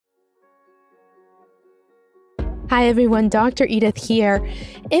Hi everyone, Dr. Edith here.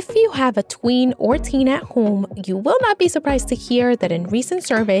 If you have a tween or teen at home, you will not be surprised to hear that in recent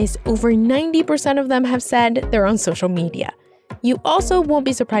surveys, over 90% of them have said they're on social media. You also won't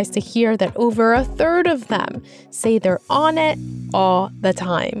be surprised to hear that over a third of them say they're on it all the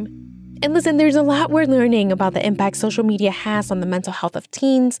time. And listen, there's a lot we're learning about the impact social media has on the mental health of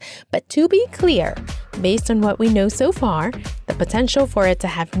teens, but to be clear, based on what we know so far, the potential for it to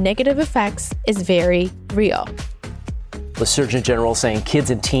have negative effects is very real. The Surgeon General saying kids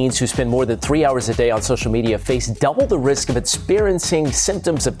and teens who spend more than 3 hours a day on social media face double the risk of experiencing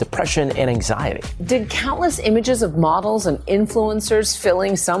symptoms of depression and anxiety. Did countless images of models and influencers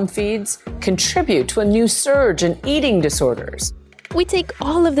filling some feeds contribute to a new surge in eating disorders? We take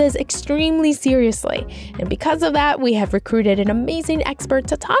all of this extremely seriously, and because of that, we have recruited an amazing expert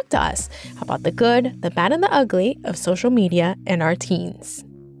to talk to us about the good, the bad, and the ugly of social media and our teens.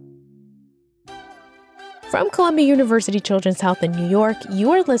 From Columbia University Children's Health in New York, you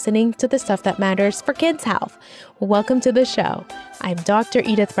are listening to The Stuff That Matters for Kids' Health. Welcome to the show. I'm Dr.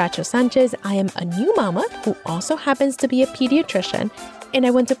 Edith Bracho Sanchez. I am a new mama who also happens to be a pediatrician, and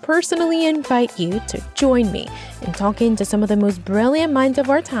I want to personally invite you to join me in talking to some of the most brilliant minds of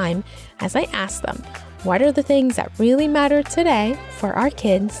our time as I ask them, what are the things that really matter today for our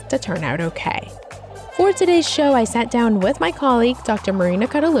kids to turn out okay? For today's show, I sat down with my colleague, Dr. Marina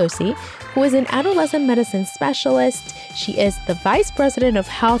Catalosi, who is an adolescent medicine specialist. She is the Vice President of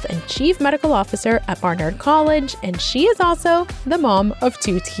Health and Chief Medical Officer at Barnard College, and she is also the mom of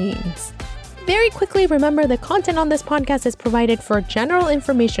 2 teens. Very quickly, remember the content on this podcast is provided for general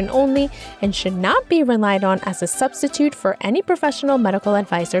information only and should not be relied on as a substitute for any professional medical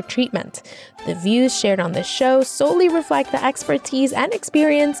advice or treatment. The views shared on this show solely reflect the expertise and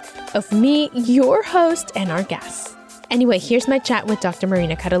experience of me, your host, and our guests. Anyway, here's my chat with Dr.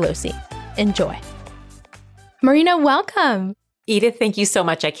 Marina Catalosi. Enjoy. Marina, welcome. Edith, thank you so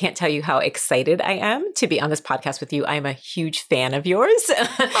much. I can't tell you how excited I am to be on this podcast with you. I'm a huge fan of yours.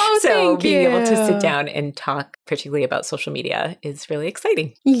 Oh, so being able to sit you. down and talk particularly about social media is really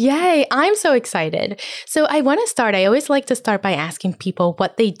exciting. Yay, I'm so excited. So I want to start. I always like to start by asking people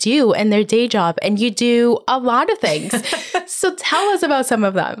what they do in their day job, and you do a lot of things. So tell us about some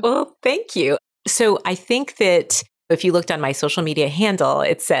of them. Well, thank you. So I think that if you looked on my social media handle,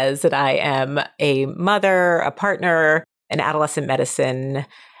 it says that I am a mother, a partner, an adolescent medicine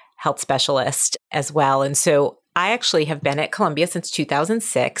health specialist as well. And so I actually have been at Columbia since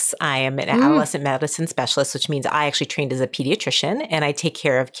 2006. I am an adolescent medicine specialist, which means I actually trained as a pediatrician, and I take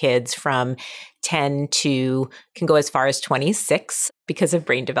care of kids from 10 to can go as far as 26 because of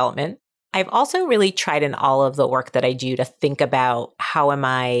brain development. I've also really tried in all of the work that I do to think about how am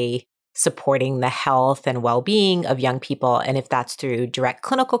I supporting the health and well-being of young people, and if that's through direct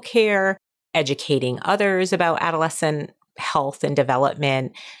clinical care, educating others about adolescent health and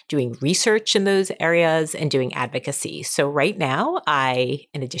development, doing research in those areas, and doing advocacy. So right now,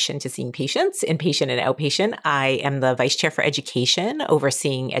 in addition to seeing patients, inpatient and outpatient, I am the vice chair for education,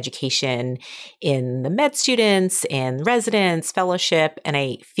 overseeing education in the med students and residents, fellowship, and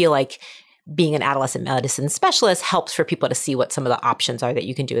I feel like being an adolescent medicine specialist helps for people to see what some of the options are that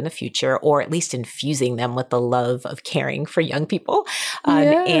you can do in the future, or at least infusing them with the love of caring for young people.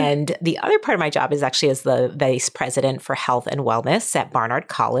 And the other part of my job is actually as the vice president for health and wellness at Barnard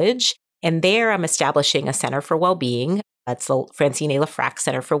College. And there I'm establishing a center for well-being. That's the Francine Lafrac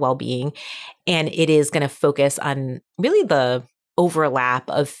Center for Wellbeing. And it is going to focus on really the overlap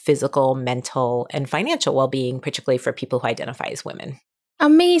of physical, mental, and financial well-being, particularly for people who identify as women.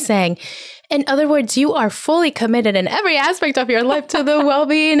 Amazing. In other words, you are fully committed in every aspect of your life to the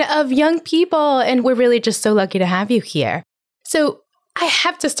well-being of young people. And we're really just so lucky to have you here. So I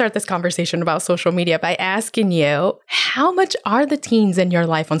have to start this conversation about social media by asking you, how much are the teens in your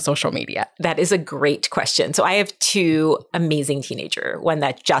life on social media? That is a great question. So I have 2 amazing teenagers, one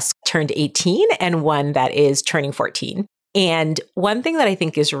that just turned 18 and one that is turning 14. And one thing that I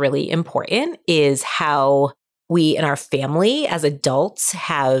think is really important is how we in our family as adults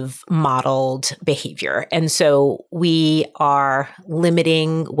have modeled behavior. And so we are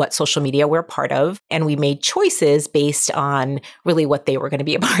limiting what social media we're a part of, and we made choices based on really what they were going to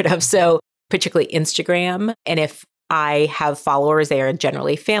be a part of. So particularly Instagram. And if I have followers, they are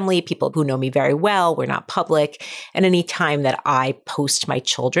generally family, people who know me very well. We're not public. And any time that I post my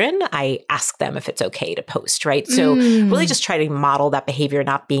children, I ask them if it's okay to post, right? So really just try to model that behavior,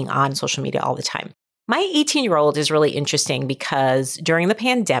 not being on social media all the time. My 18-year-old is really interesting because during the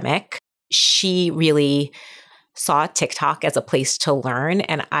pandemic, she really saw TikTok as a place to learn.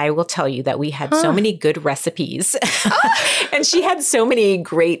 And I will tell you that we had so many good recipes and she had so many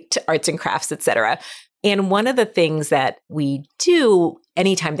great arts and crafts, et cetera. And one of the things that we do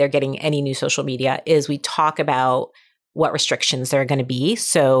anytime they're getting any new social media is we talk about what restrictions there are going to be.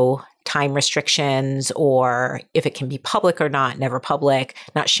 So time restrictions, or if it can be public or not, never public,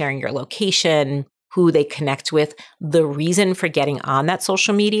 not sharing your location, who they connect with, the reason for getting on that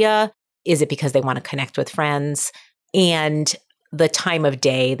social media. Is it because they want to connect with friends? And the time of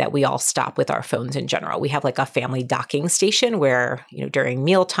day that we all stop with our phones in general. We have like a family docking station where, during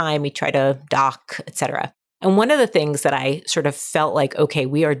mealtime, we try to dock, et cetera. And one of the things that I sort of felt like, okay,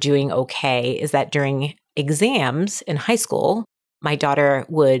 we are doing okay, is that during exams in high school, my daughter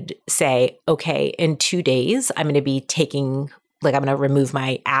would say, okay, in 2 days, I'm going to be I'm going to remove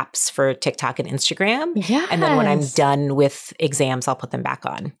my apps for TikTok and Instagram. Yes. And then when I'm done with exams, I'll put them back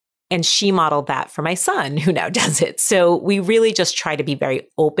on. And she modeled that for my son, who now does it. So we really just try to be very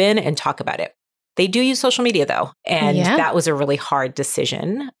open and talk about it. They do use social media, though. And that was a really hard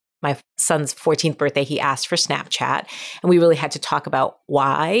decision. My son's 14th birthday, he asked for Snapchat. And we really had to talk about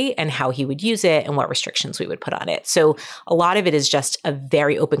why and how he would use it and what restrictions we would put on it. So a lot of it is just a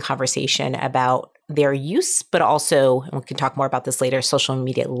very open conversation about their use, but also, and we can talk more about this later, social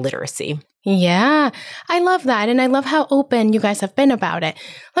media literacy. Yeah, I love that. And I love how open you guys have been about it.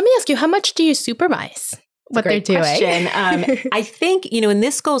 Let me ask you, how much do you supervise what they're doing? Question. I think, and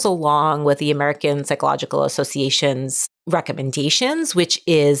this goes along with the American Psychological Association's recommendations, which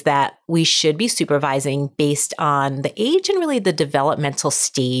is that we should be supervising based on the age and really the developmental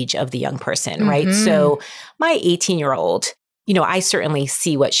stage of the young person, right? So my 18-year-old, I certainly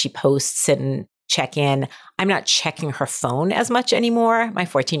see what she posts and check in. I'm not checking her phone as much anymore. My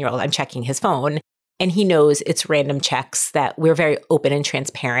 14-year-old, I'm checking his phone, and he knows it's random checks. That we're very open and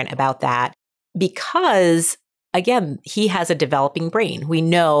transparent about that because, again, he has a developing brain. We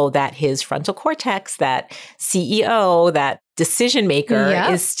know that his frontal cortex, that CEO, that decision maker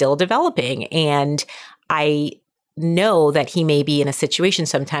is still developing. And I know that he may be in a situation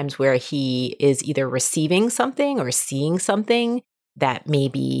sometimes where he is either receiving something or seeing something that may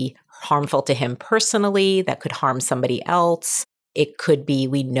be harmful to him personally, that could harm somebody else. It could be,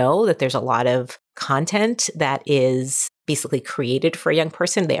 we know that there's a lot of content that is basically created for a young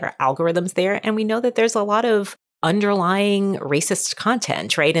person. There are algorithms there. And we know that there's a lot of underlying racist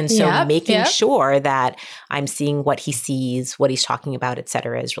content, right? And so making sure that I'm seeing what he sees, what he's talking about, et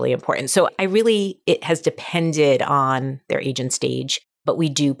cetera, is really important. So it has depended on their age and stage, but we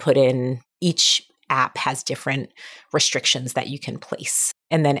do put in, each app has different restrictions that you can place.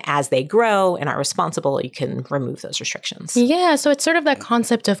 And then as they grow and are responsible, you can remove those restrictions. Yeah. So it's sort of that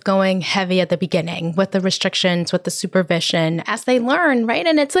concept of going heavy at the beginning with the restrictions, with the supervision as they learn, right?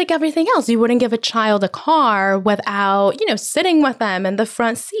 And it's like everything else. You wouldn't give a child a car without, sitting with them in the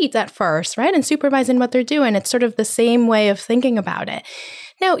front seat at first, right? And supervising what they're doing. It's sort of the same way of thinking about it.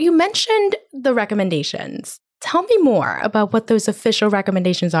 Now, you mentioned the recommendations. Tell me more about what those official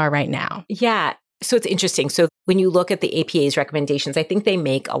recommendations are right now. Yeah. So it's interesting. So when you look at the APA's recommendations, I think they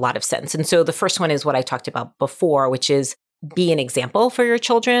make a lot of sense. And so the first one is what I talked about before, which is be an example for your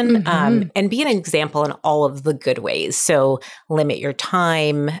children and be an example in all of the good ways. So limit your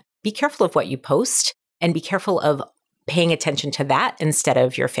time, be careful of what you post, and be careful of paying attention to that instead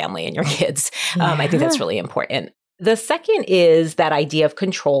of your family and your kids. I think that's really important. The second is that idea of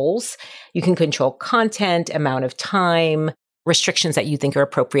controls. You can control content, amount of time, restrictions that you think are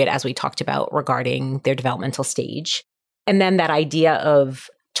appropriate, as we talked about regarding their developmental stage. And then that idea of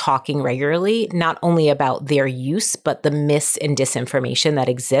talking regularly, not only about their use, but the mis and disinformation that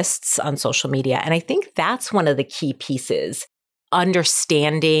exists on social media. And I think that's one of the key pieces,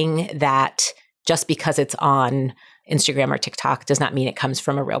 understanding that just because it's on Instagram or TikTok does not mean it comes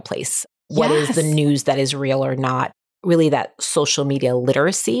from a real place. What is the news that is real or not? Really that social media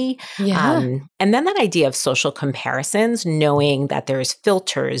literacy. And then that idea of social comparisons, knowing that there's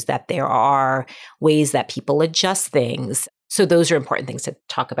filters, that there are ways that people adjust things. So those are important things to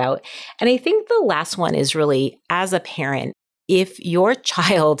talk about. And I think the last one is really, as a parent, if your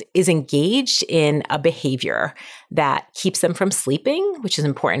child is engaged in a behavior that keeps them from sleeping, which is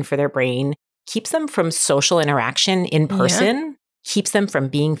important for their brain, keeps them from social interaction in person, keeps them from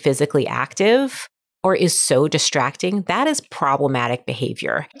being physically active, or is so distracting, that is problematic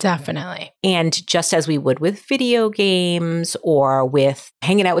behavior. Definitely. And just as we would with video games or with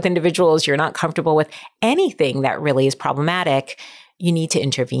hanging out with individuals you're not comfortable with, anything that really is problematic, you need to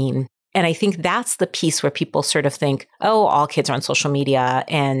intervene. And I think that's the piece where people sort of think, oh, all kids are on social media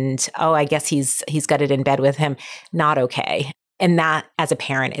and, oh, I guess he's got it in bed with him. Not okay. And that, as a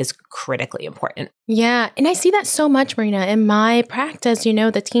parent, is critically important. Yeah. And I see that so much, Marina. In my practice,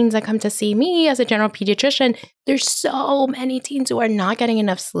 the teens that come to see me as a general pediatrician, there's so many teens who are not getting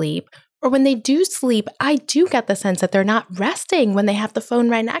enough sleep, or when they do sleep, I do get the sense that they're not resting when they have the phone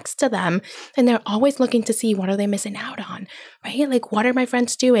right next to them. And they're always looking to see, what are they missing out on, right? Like, what are my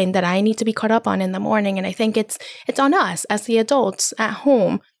friends doing that I need to be caught up on in the morning? And I think it's on us as the adults at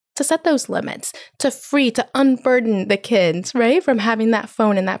home to set those limits, to unburden the kids, right? From having that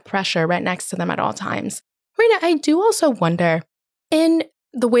phone and that pressure right next to them at all times. Rena, I do also wonder, in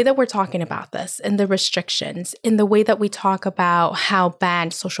the way that we're talking about this and the restrictions, in the way that we talk about how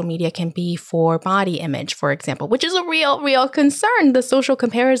bad social media can be for body image, for example, which is a real concern, the social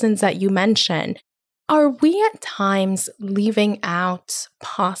comparisons that you mentioned, are we at times leaving out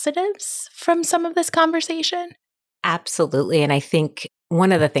positives from some of this conversation? Absolutely. And I think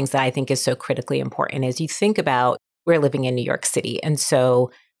one of the things that I think is so critically important is you think about, we're living in New York City. And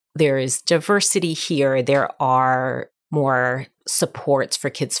so there is diversity here. There are more supports for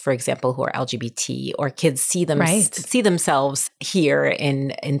kids, for example, who are LGBT, or kids see themselves here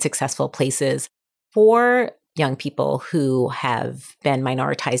in successful places. For young people who have been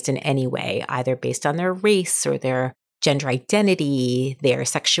minoritized in any way, either based on their race or their gender identity, their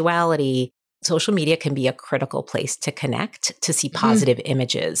sexuality, social media can be a critical place to connect, to see positive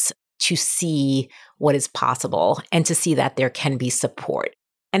images, to see what is possible, and to see that there can be support.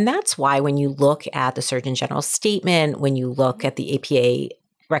 And that's why when you look at the Surgeon General's statement, when you look at the APA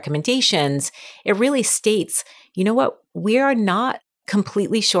recommendations, it really states, you know what, we are not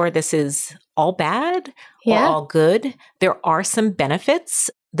completely sure this is all bad or all good. There are some benefits.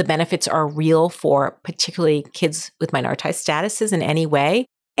 The benefits are real for particularly kids with minoritized statuses in any way,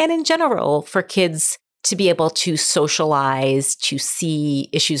 and in general for kids to be able to socialize, to see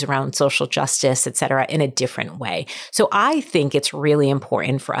issues around social justice, et cetera, in a different way. So I think it's really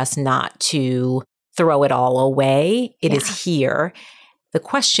important for us not to throw it all away. It is here. The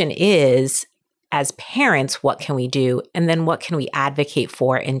question is, as parents, what can we do? And then what can we advocate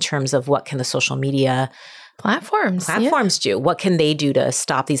for in terms of what can the social media platforms do? What can they do to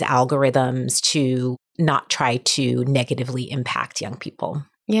stop these algorithms to not try to negatively impact young people?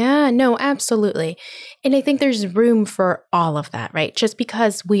 Yeah, no, absolutely. And I think there's room for all of that, right? Just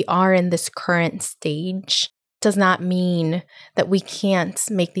because we are in this current stage does not mean that we can't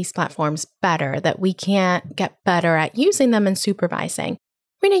make these platforms better, that we can't get better at using them and supervising.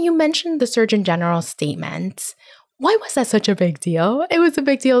 Rena, you mentioned the Surgeon General's statement. Why was that such a big deal? It was a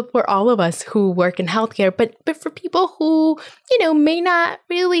big deal for all of us who work in healthcare, but for people who, may not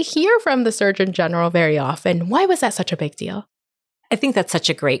really hear from the Surgeon General very often. Why was that such a big deal? I think that's such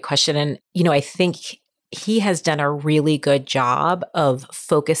a great question. And, I think he has done a really good job of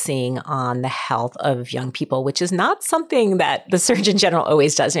focusing on the health of young people, which is not something that the Surgeon General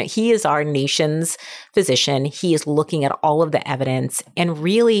always does. He is our nation's physician. He is looking at all of the evidence and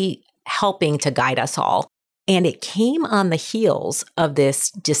really helping to guide us all. And it came on the heels of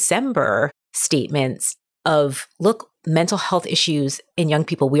this December statements of, look, mental health issues in young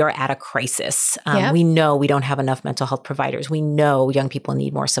people, we are at a crisis. We know we don't have enough mental health providers. We know young people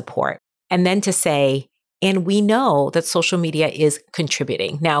need more support. And then to say, and we know that social media is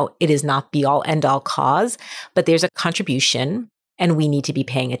contributing. Now, it is not be all end all cause, but there's a contribution and we need to be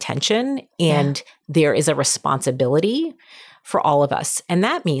paying attention. And there is a responsibility for all of us. And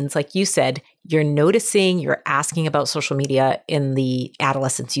that means, like you said, you're noticing, you're asking about social media in the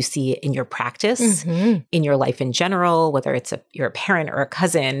adolescence you see in your practice, in your life in general, whether it's you're a parent or a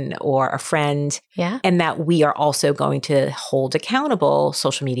cousin or a friend, and that we are also going to hold accountable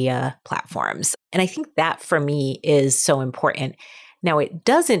social media platforms. And I think that for me is so important. Now, it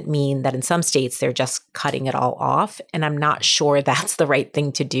doesn't mean that in some states they're just cutting it all off. And I'm not sure that's the right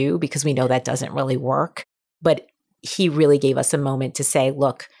thing to do because we know that doesn't really work. But he really gave us a moment to say,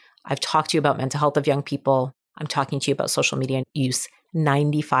 look, I've talked to you about mental health of young people. I'm talking to you about social media use.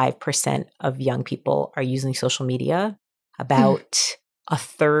 95% of young people are using social media. About a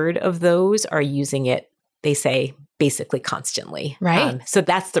third of those are using it, they say, basically constantly. Right. So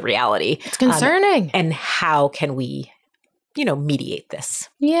that's the reality. It's concerning. And how can we, mediate this?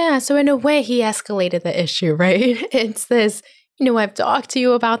 Yeah. So in a way, he escalated the issue, right? It's this, I've talked to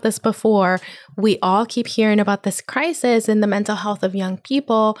you about this before. We all keep hearing about this crisis in the mental health of young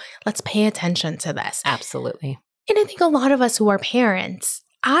people. Let's pay attention to this. Absolutely. And I think a lot of us who are parents,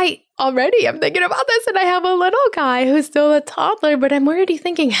 I already am thinking about this, and I have a little guy who's still a toddler, but I'm already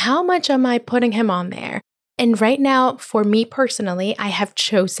thinking, how much am I putting him on there? And right now, for me personally, I have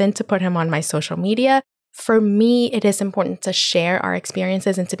chosen to put him on my social media. For me, it is important to share our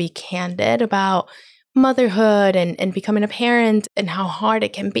experiences and to be candid about motherhood and becoming a parent and how hard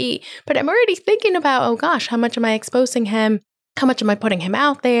it can be. But I'm already thinking about, oh gosh, how much am I exposing him? How much am I putting him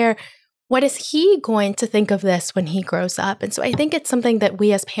out there? What is he going to think of this when he grows up? And so I think it's something that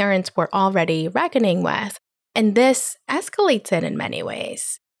we as parents were already reckoning with. And this escalates it in many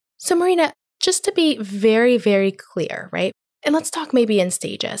ways. So Marina, just to be very, very clear, right? And let's talk maybe in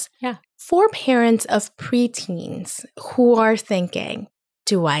stages. Yeah. For parents of preteens who are thinking,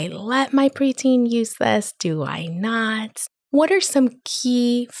 do I let my preteen use this? Do I not? What are some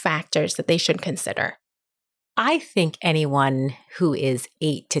key factors that they should consider? I think anyone who is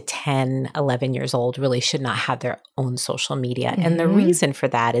 8 to 10, 11 years old really should not have their own social media. And the reason for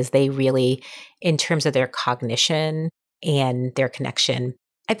that is they really, in terms of their cognition and their connection,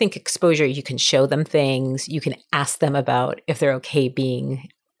 I think exposure, you can show them things, you can ask them about if they're okay being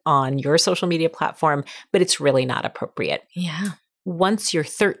on your social media platform, but it's really not appropriate. Yeah. Once you're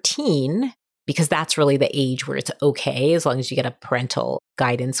 13, because that's really the age where it's okay, as long as you get a parental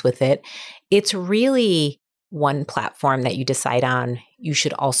guidance with it, it's really one platform that you decide on. You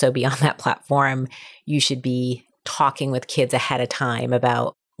should also be on that platform. You should be talking with kids ahead of time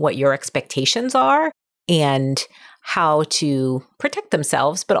about what your expectations are and how to protect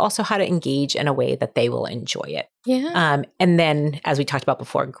themselves, but also how to engage in a way that they will enjoy it. Yeah. And then, as we talked about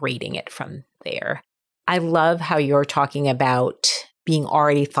before, grading it from there. I love how you're talking about being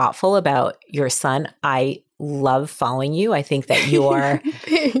already thoughtful about your son. I love following you. I think that your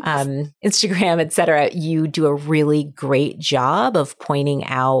Instagram, et cetera, you do a really great job of pointing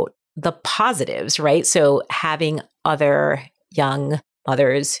out the positives, right? So having other young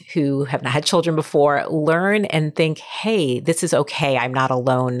mothers who have not had children before learn and think, hey, this is okay. I'm not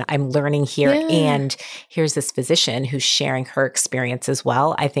alone. I'm learning here. Yeah. And here's this physician who's sharing her experience as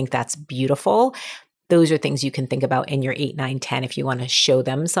well. I think that's beautiful. Those are things you can think about in your 8, 9, 10 if you want to show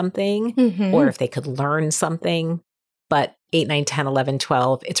them something or if they could learn something. But 8, 9, 10, 11,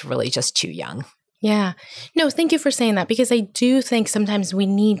 12, it's really just too young. Yeah. No, thank you for saying that, because I do think sometimes we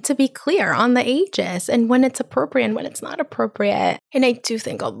need to be clear on the ages and when it's appropriate and when it's not appropriate. And I do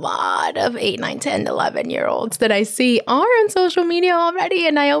think a lot of 8, 9, 10, 11-year-olds that I see are on social media already.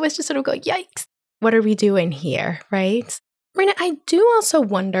 And I always just sort of go, yikes, what are we doing here, right? Marina, I do also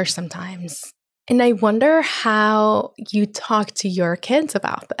wonder sometimes, and I wonder how you talk to your kids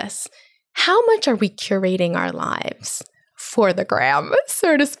about this. How much are we curating our lives for the gram,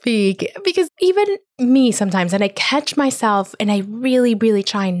 so to speak? Because even me sometimes, and I catch myself, and I really, really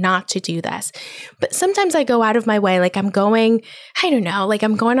try not to do this, but sometimes I go out of my way, like I'm going, I don't know, like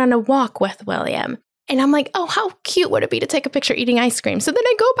I'm going on a walk with William. And I'm like, oh, how cute would it be to take a picture eating ice cream? So then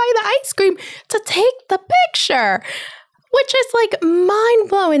I go buy the ice cream to take the picture, which is like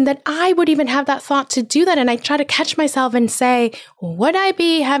mind-blowing that I would even have that thought to do that. And I try to catch myself and say, would I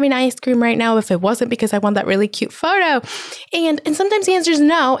be having ice cream right now if it wasn't because I want that really cute photo? And sometimes the answer is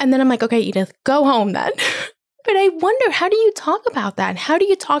no. And then I'm like, okay, Edith, go home then. But I wonder, how do you talk about that? How do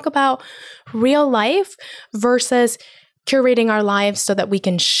you talk about real life versus curating our lives so that we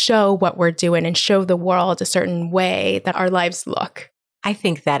can show what we're doing and show the world a certain way that our lives look? I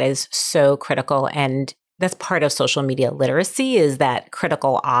think that is so critical. And that's part of social media literacy, is that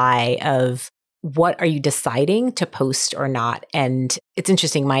critical eye of what are you deciding to post or not. And it's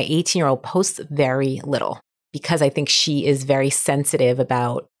interesting, my 18-year-old posts very little because I think she is very sensitive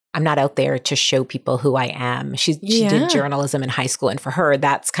about, I'm not out there to show people who I am. She did journalism in high school. And for her,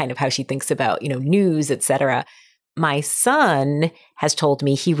 that's kind of how she thinks about, news, et cetera. My son has told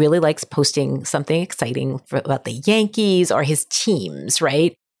me he really likes posting something exciting about the Yankees or his teams,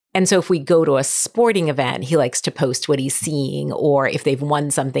 right? And so if we go to a sporting event, he likes to post what he's seeing, or if they've won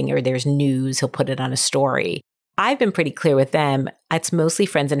something or there's news, he'll put it on a story. I've been pretty clear with them. It's mostly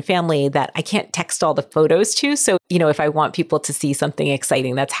friends and family that I can't text all the photos to. So, if I want people to see something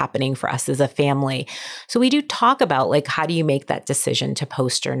exciting that's happening for us as a family. So we do talk about, like, how do you make that decision to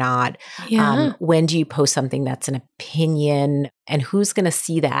post or not? Yeah. When do you post something that's an opinion, and who's going to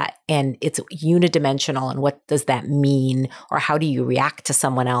see that? And it's unidimensional. And what does that mean? Or how do you react to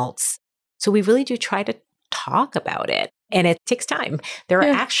someone else? So we really do try to talk about it. And it takes time. There are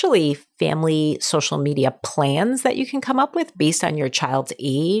actually family social media plans that you can come up with based on your child's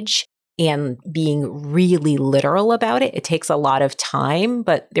age, and being really literal about it. It takes a lot of time,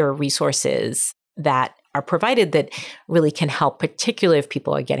 but there are resources that are provided that really can help, particularly if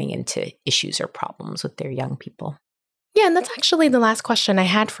people are getting into issues or problems with their young people. Yeah, and that's actually the last question I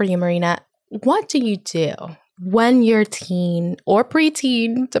had for you, Marina. What do you do when your teen or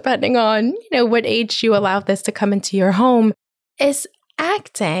preteen, depending on, what age you allow this to come into your home, is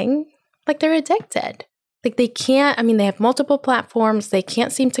acting like they're addicted? Like they can't, they have multiple platforms. They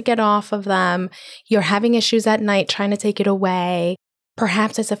can't seem to get off of them. You're having issues at night trying to take it away.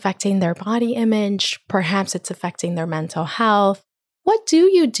 Perhaps it's affecting their body image. Perhaps it's affecting their mental health. What do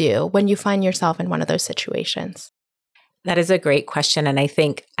you do when you find yourself in one of those situations? That is a great question. And I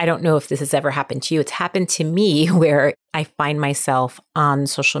don't know if this has ever happened to you. It's happened to me where I find myself on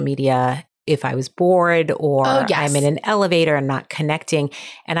social media if I was bored or I'm in an elevator and not connecting.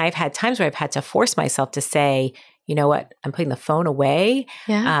 And I've had times where I've had to force myself to say, you know what, I'm putting the phone away.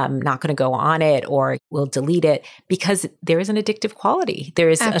 I'm not going to go on it or we'll delete it because there is an addictive quality.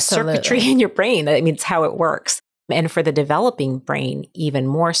 There is a circuitry in your brain. I mean, it's how it works. And for the developing brain, even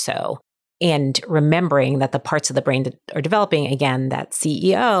more so. And remembering that the parts of the brain that are developing, again, that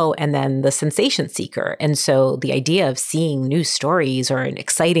CEO and then the sensation seeker. And so the idea of seeing new stories or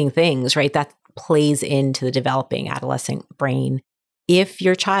exciting things, right, that plays into the developing adolescent brain. If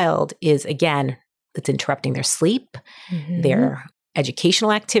your child is, again, that's interrupting their sleep, their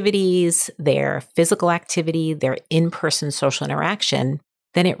educational activities, their physical activity, their in-person social interaction,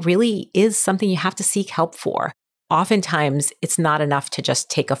 then it really is something you have to seek help for. Oftentimes, it's not enough to just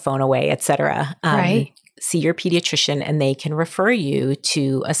take a phone away, et cetera. Right. See your pediatrician and they can refer you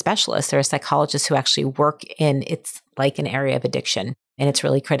to a specialist or a psychologist who actually work in, it's like an area of addiction. And it's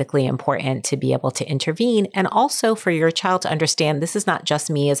really critically important to be able to intervene. And also for your child to understand this is not just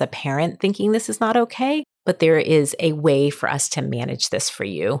me as a parent thinking this is not okay, but there is a way for us to manage this for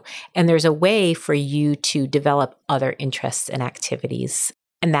you. And there's a way for you to develop other interests and activities.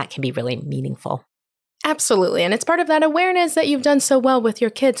 And that can be really meaningful. Absolutely. And it's part of that awareness that you've done so well with your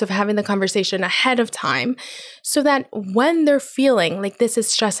kids of having the conversation ahead of time so that when they're feeling like this is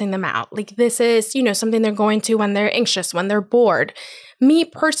stressing them out, like this is, something they're going to when they're anxious, when they're bored. Me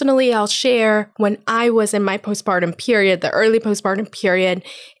personally, I'll share when I was in my postpartum period, the early postpartum period,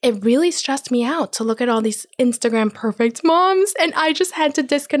 it really stressed me out to look at all these Instagram perfect moms. And I just had to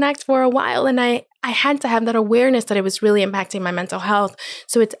disconnect for a while. And I had to have that awareness that it was really impacting my mental health.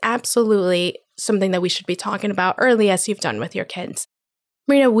 So it's absolutely something that we should be talking about early as you've done with your kids.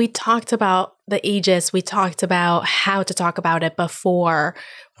 Marina, we talked about the ages. We talked about how to talk about it before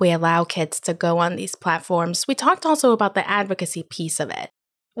we allow kids to go on these platforms. We talked also about the advocacy piece of it.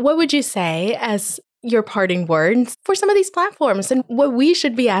 What would you say as your parting words for some of these platforms and what we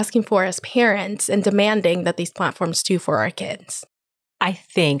should be asking for as parents and demanding that these platforms do for our kids? I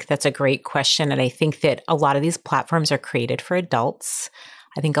think that's a great question. And I think that a lot of these platforms are created for adults.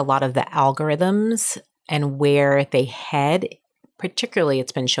 I think a lot of the algorithms and where they head, particularly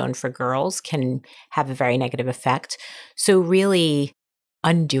it's been shown for girls, can have a very negative effect. So really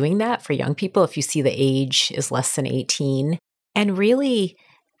undoing that for young people, if you see the age is less than 18, and really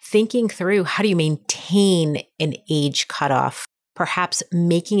thinking through how do you maintain an age cutoff, perhaps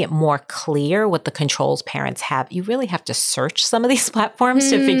making it more clear what the controls parents have. You really have to search some of these platforms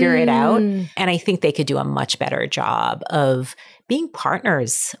to figure it out. And I think they could do a much better job of being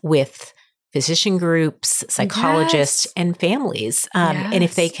partners with physician groups, psychologists, and families. And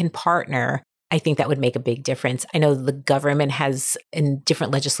if they can partner, I think that would make a big difference. I know the government has, and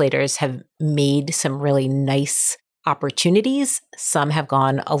different legislators have made some really nice opportunities. Some have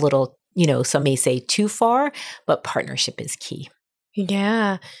gone a little, some may say too far, but partnership is key.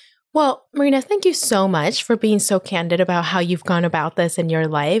 Yeah. Well, Marina, thank you so much for being so candid about how you've gone about this in your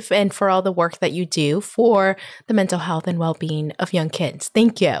life and for all the work that you do for the mental health and well-being of young kids.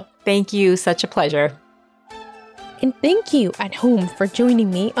 Thank you. Thank you. Such a pleasure. And thank you at home for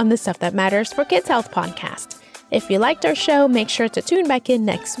joining me on the Stuff That Matters for Kids Health podcast. If you liked our show, make sure to tune back in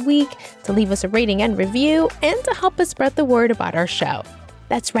next week to leave us a rating and review and to help us spread the word about our show.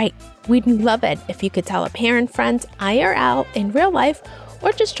 That's right. We'd love it if you could tell a parent friend IRL in real life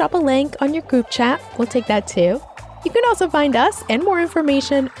or just drop a link on your group chat. We'll take that too. You can also find us and more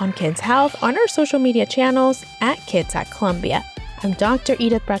information on kids' health on our social media channels at Kids at Columbia. I'm Dr.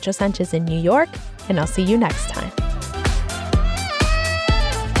 Edith Bracho Sanchez in New York, and I'll see you next time.